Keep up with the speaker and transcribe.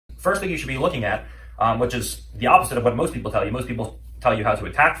first thing you should be looking at, which is the opposite of what most people tell you. Most people tell you how to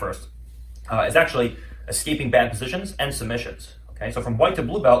attack first, is actually escaping bad positions and submissions. Okay, so from white to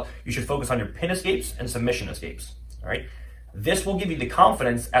blue belt, you should focus on your pin escapes and submission escapes. All right, this will give you the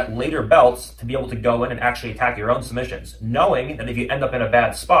confidence at later belts to be able to go in and actually attack your own submissions, knowing that if you end up in a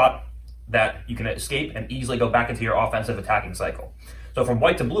bad spot, that you can escape and easily go back into your offensive attacking cycle. So from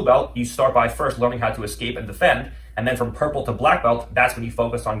white to blue belt, you start by first learning how to escape and defend, and then from purple to black belt, that's when you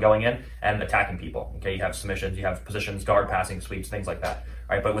focus on going in and attacking people. Okay, you have submissions, you have positions, guard passing, sweeps, things like that.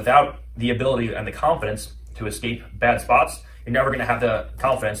 All right, but without the ability and the confidence to escape bad spots, you're never going to have the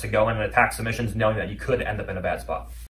confidence to go in and attack submissions knowing that you could end up in a bad spot.